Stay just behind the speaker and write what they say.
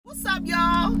What's up,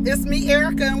 y'all? It's me,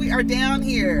 Erica, and we are down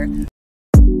here.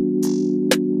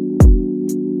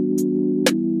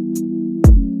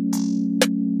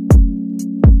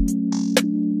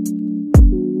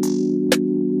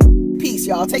 Peace,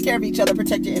 y'all. Take care of each other.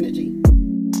 Protect your energy.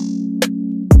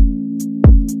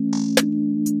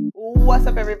 What's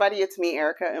up, everybody? It's me,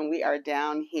 Erica, and we are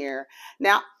down here.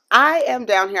 Now, I am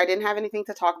down here. I didn't have anything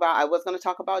to talk about. I was going to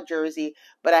talk about Jersey,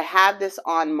 but I have this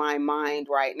on my mind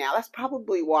right now. That's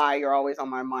probably why you're always on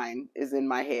my mind, is in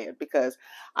my head, because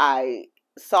I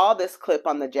saw this clip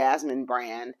on the Jasmine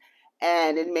brand,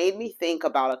 and it made me think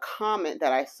about a comment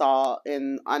that I saw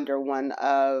under one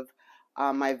of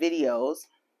my videos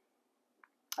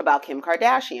about Kim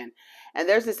Kardashian. And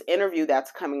there's this interview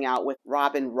that's coming out with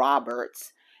Robin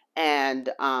Roberts and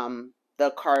the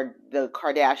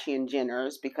Kardashian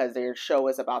Jenners, because their show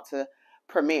is about to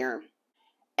premiere.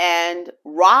 And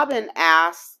Robin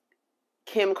asked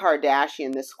Kim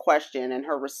Kardashian this question, and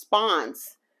her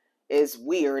response is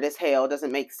weird as hell,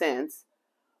 doesn't make sense.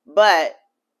 But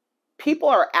people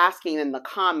are asking in the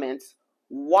comments,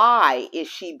 why is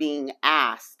she being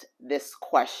asked this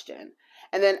question?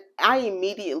 And then I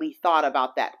immediately thought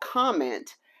about that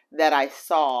comment that I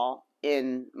saw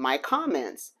in my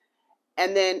comments.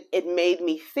 And then it made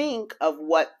me think of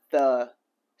what the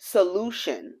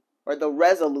solution or the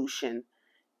resolution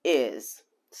is.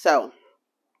 So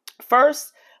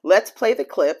first, let's play the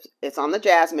clip. It's on the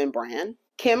Jasmine brand.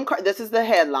 This is the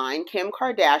headline. Kim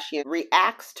Kardashian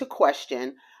reacts to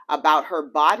question about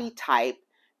her body type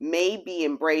may be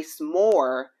embraced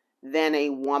more than a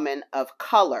woman of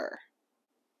color.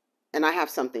 And I have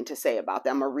something to say about that.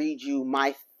 I'm going to read you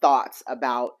my thoughts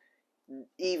about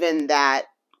even that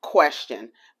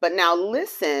question. But now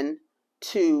listen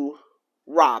to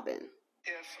Robin.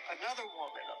 If another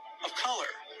woman of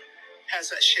color has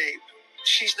that shape,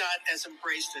 she's not as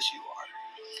embraced as you are.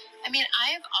 I mean, I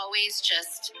have always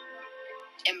just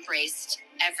embraced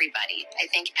everybody. I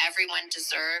think everyone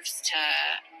deserves to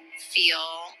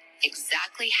feel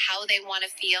exactly how they want to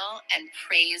feel and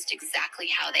praised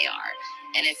exactly how they are.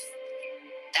 And if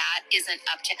that isn't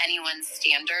up to anyone's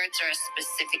standards or a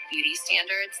specific beauty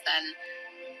standards, then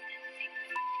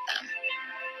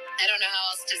I don't know how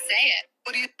else to say it.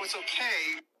 But it's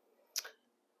okay.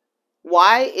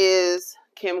 Why is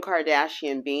Kim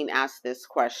Kardashian being asked this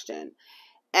question?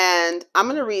 And I'm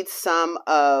going to read some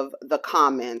of the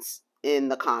comments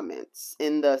under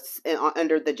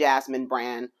the Jasmine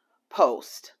brand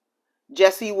post.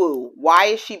 Jessie Wu, why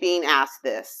is she being asked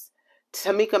this?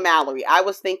 Tamika Mallory, I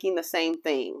was thinking the same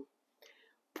thing.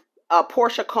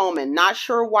 Portia Coleman, not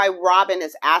sure why Robin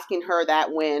is asking her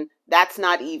that when that's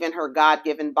not even her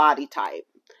God-given body type.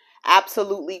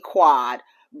 Absolutely Quad.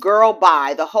 Girl,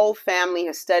 bye. The whole family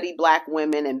has studied black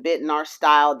women and bitten our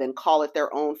style, then call it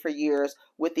their own for years,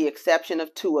 with the exception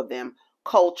of two of them.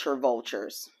 Culture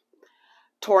vultures.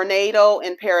 Tornado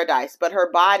in Paradise, but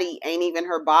her body ain't even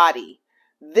her body.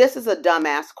 This is a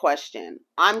dumbass question.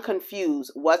 I'm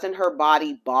confused. Wasn't her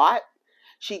body bought?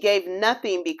 She gave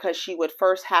nothing because she would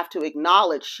first have to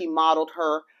acknowledge she modeled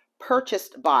her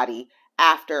purchased body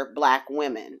after black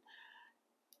women.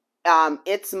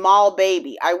 It's small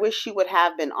baby. I wish she would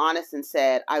have been honest and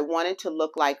said, I wanted to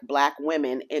look like black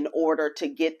women in order to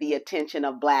get the attention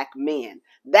of black men.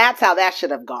 That's how that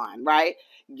should have gone, right?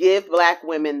 Give black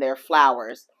women their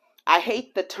flowers. I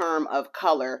hate the term of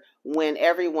color when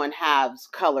everyone has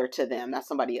color to them. That's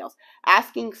somebody else.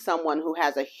 Asking someone who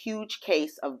has a huge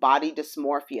case of body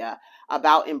dysmorphia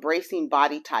about embracing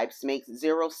body types makes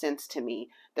zero sense to me.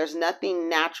 There's nothing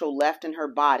natural left in her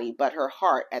body but her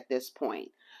heart at this point.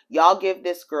 Y'all give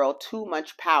this girl too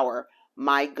much power.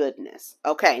 My goodness.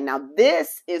 Okay, now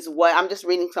this is what, I'm just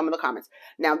reading some of the comments.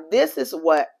 Now this is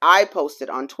what I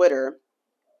posted on Twitter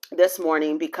this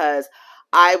morning, because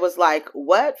I was like,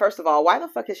 what? First of all, why the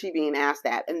fuck is she being asked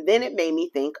that? And then it made me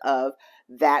think of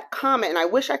that comment. And I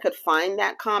wish I could find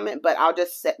that comment, but I'll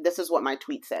just say, this is what my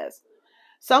tweet says.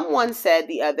 Someone said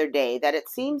the other day that it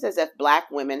seems as if black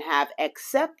women have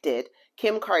accepted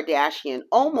Kim Kardashian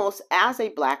almost as a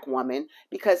black woman,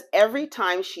 because every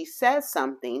time she says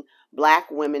something, black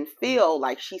women feel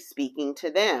like she's speaking to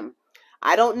them.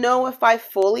 I don't know if I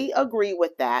fully agree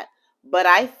with that, but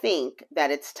I think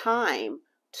that it's time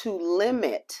to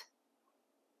limit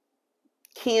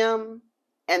Kim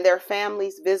and their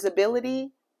family's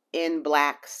visibility in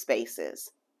black spaces.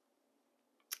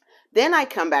 Then I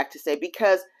come back to say,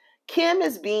 because Kim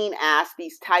is being asked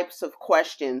these types of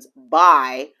questions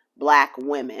by black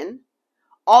women.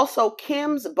 Also,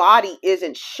 Kim's body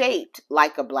isn't shaped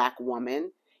like a black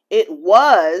woman. It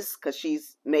was, because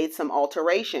she's made some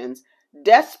alterations,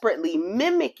 desperately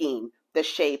mimicking the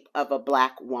shape of a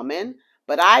black woman,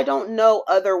 but I don't know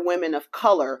other women of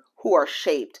color who are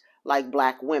shaped like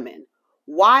black women.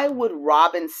 Why would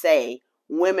Robin say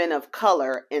women of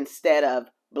color instead of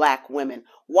black women?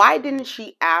 Why didn't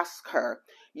she ask her,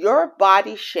 your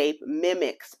body shape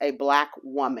mimics a black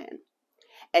woman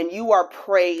and you are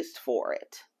praised for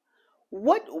it?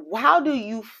 How do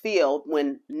you feel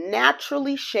when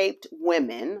naturally shaped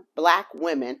women, black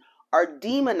women, are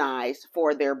demonized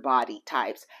for their body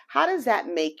types? How does that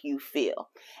make you feel?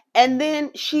 And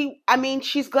then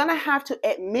she's going to have to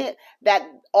admit that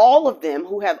all of them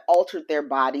who have altered their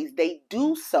bodies, they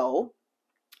do so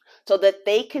that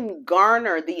they can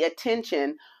garner the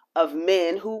attention of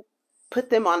men who put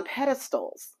them on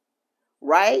pedestals,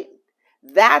 right?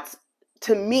 That's,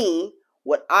 to me,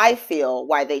 what I feel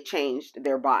why they changed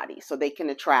their body, so they can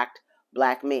attract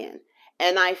black men.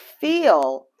 And I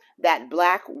feel that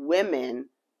black women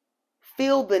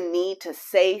feel the need to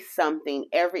say something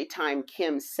every time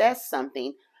Kim says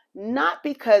something, not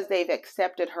because they've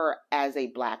accepted her as a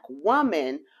black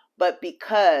woman, but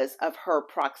because of her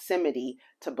proximity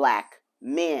to black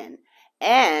men.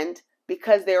 And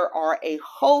because there are a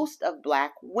host of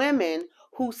black women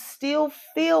who still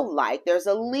feel like there's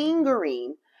a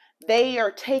lingering, they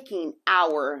are taking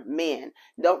our men.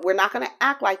 We're not going to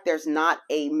act like there's not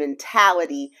a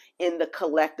mentality in the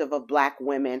collective of black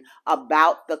women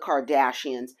about the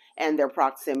Kardashians and their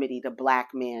proximity to black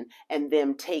men and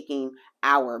them taking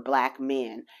our black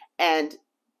men. And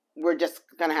we're just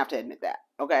going to have to admit that,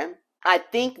 okay? I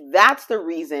think that's the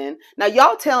reason. Now,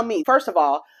 y'all tell me, first of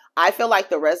all, I feel like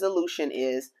the resolution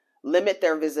is limit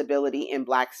their visibility in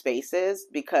black spaces,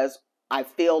 because I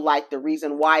feel like the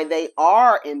reason why they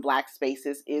are in black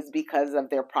spaces is because of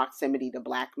their proximity to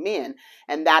black men.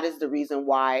 And that is the reason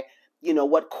why,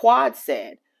 what Quad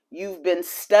said, you've been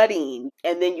studying,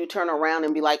 and then you turn around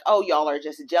and be like, oh, y'all are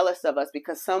just jealous of us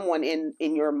because someone in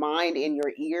your mind, in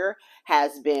your ear,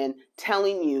 has been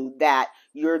telling you that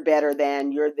you're better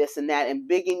than, you're this and that, and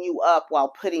bigging you up while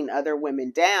putting other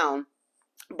women down,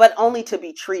 but only to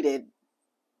be treated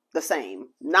the same.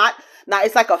 Not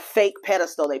it's like a fake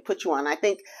pedestal they put you on. I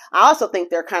also think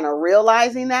they're kind of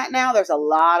realizing that now. There's a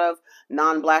lot of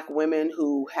non-black women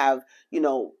who have,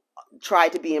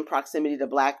 tried to be in proximity to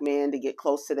black men to get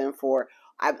close to them for,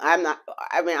 I'm not,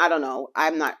 I mean, I don't know.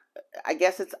 I'm not, I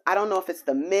guess I don't know if it's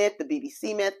the myth, the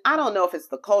BBC myth. I don't know if it's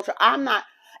the culture.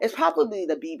 It's probably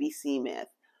the BBC myth.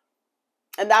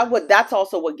 And that's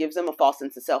also what gives them a false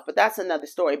sense of self, but that's another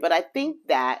story. But I think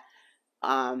that,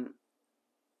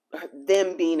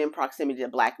 them being in proximity to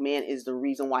black men is the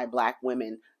reason why black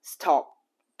women talk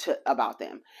about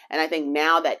them. And I think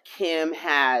now that Kim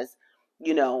has,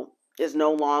 is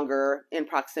no longer in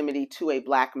proximity to a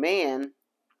black man,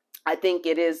 I think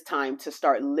it is time to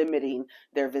start limiting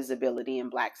their visibility in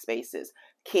black spaces.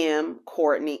 Kim,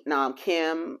 what's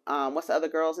the other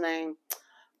girl's name?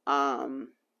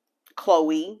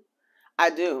 Chloe. I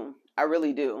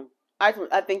really do.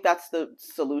 I think that's the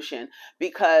solution,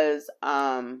 because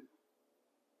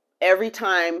every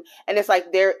time, and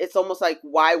it's almost like,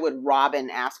 why would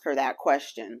Robin ask her that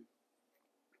question?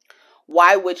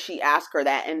 Why would she ask her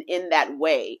that, and in that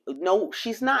way? No,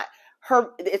 she's not.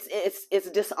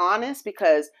 It's dishonest,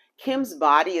 because Kim's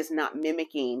body is not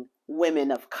mimicking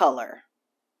women of color.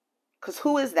 Because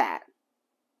who is that?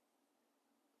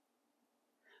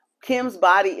 Kim's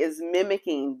body is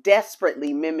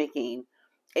desperately mimicking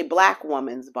a black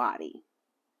woman's body.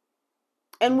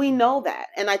 And we know that.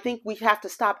 And I think we have to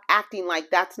stop acting like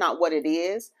that's not what it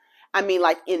is. I mean,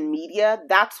 like in media,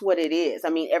 that's what it is. I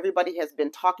mean, everybody has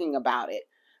been talking about it.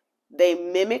 They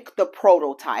mimic the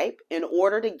prototype in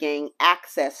order to gain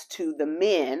access to the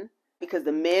men, because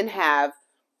the men have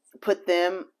put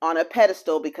them on a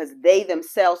pedestal because they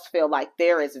themselves feel like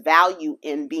there is value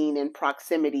in being in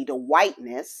proximity to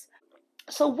whiteness.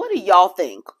 So what do y'all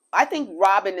think? I think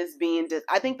Robin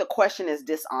I think the question is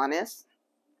dishonest.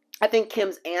 I think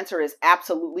Kim's answer is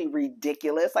absolutely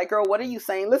ridiculous. Like, girl, what are you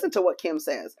saying? Listen to what Kim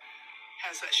says.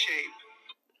 Has that shape.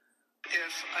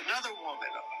 If another woman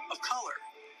of color.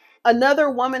 Another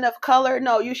woman of color?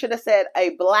 No, you should have said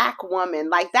a black woman.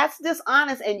 Like, that's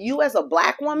dishonest. And you as a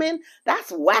black woman,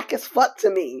 that's whack as fuck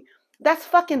to me. That's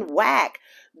fucking whack.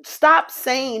 Stop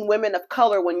saying women of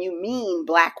color when you mean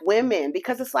black women,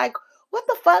 because it's like, what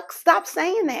the fuck? Stop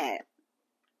saying that.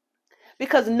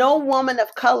 Because no woman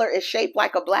of color is shaped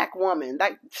like a black woman.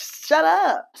 Like, shut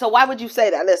up. So why would you say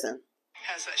that? Listen.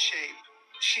 Has that shape.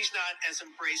 She's not as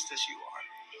embraced as you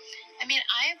are. I mean,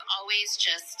 I've always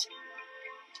just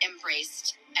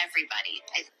embraced everybody.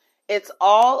 It's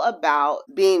all about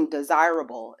being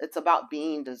desirable. It's about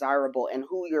being desirable and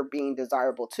who you're being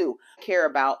desirable to. I care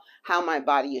about how my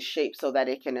body is shaped so that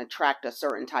it can attract a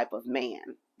certain type of man.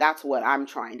 That's what I'm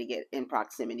trying to get in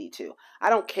proximity to. I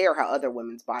don't care how other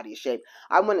women's body is shaped.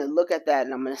 I want to look at that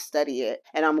and I'm going to study it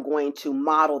and I'm going to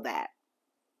model that.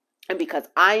 And because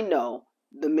I know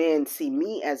the men see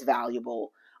me as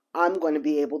valuable, I'm going to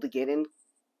be able to get in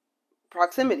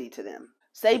proximity to them.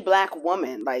 Say black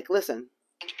woman, like, listen.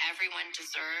 I think everyone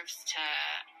deserves to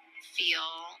feel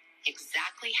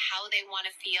exactly how they want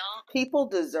to feel. People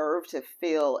deserve to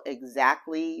feel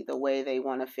exactly the way they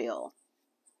want to feel.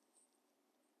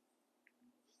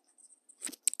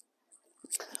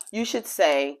 You should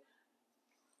say,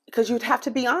 because you'd have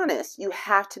to be honest. You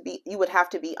would have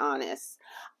to be honest.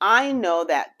 I know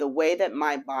that the way that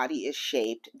my body is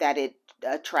shaped, that it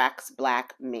attracts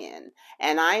black men.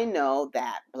 And I know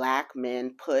that black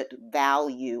men put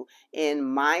value in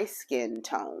my skin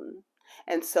tone.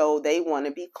 And so they want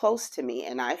to be close to me.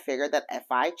 And I figure that if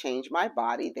I change my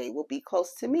body, they will be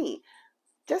close to me.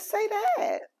 Just say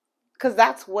that. Because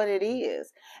that's what it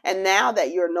is. And now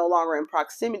that you're no longer in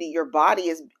proximity, your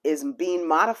body is being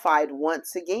modified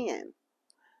once again.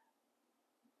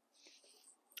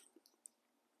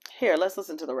 Here, let's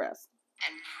listen to the rest.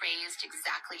 And praised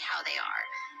exactly how they are.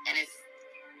 And if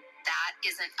that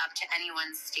isn't up to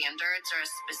anyone's standards or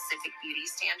specific beauty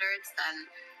standards, then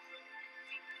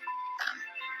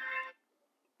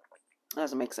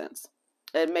doesn't make sense.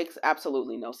 It makes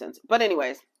absolutely no sense. But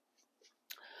anyways,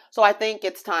 so I think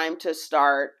it's time to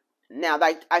start now.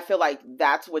 Like, I feel like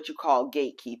that's what you call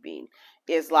gatekeeping.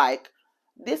 Is like,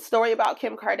 this story about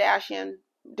Kim Kardashian,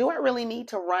 do I really need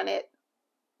to run it?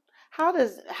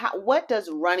 What does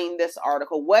running this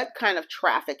article, what kind of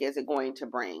traffic is it going to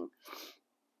bring?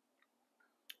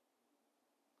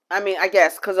 I mean, I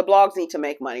guess because the blogs need to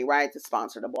make money, right? To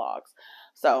sponsor the blogs.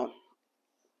 So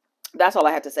that's all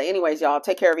I had to say. Anyways, y'all,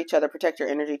 take care of each other, protect your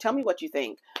energy. Tell me what you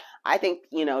think. I think,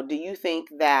 do you think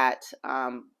that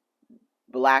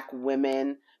black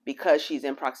women, because she's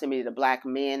in proximity to black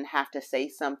men, have to say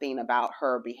something about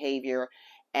her behavior?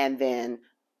 And then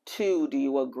 2, do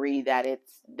you agree that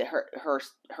it's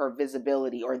her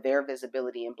visibility or their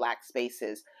visibility in black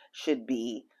spaces should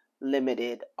be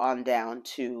limited on down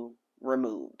to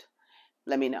removed?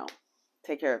 Let me know.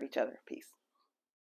 Take care of each other. Peace.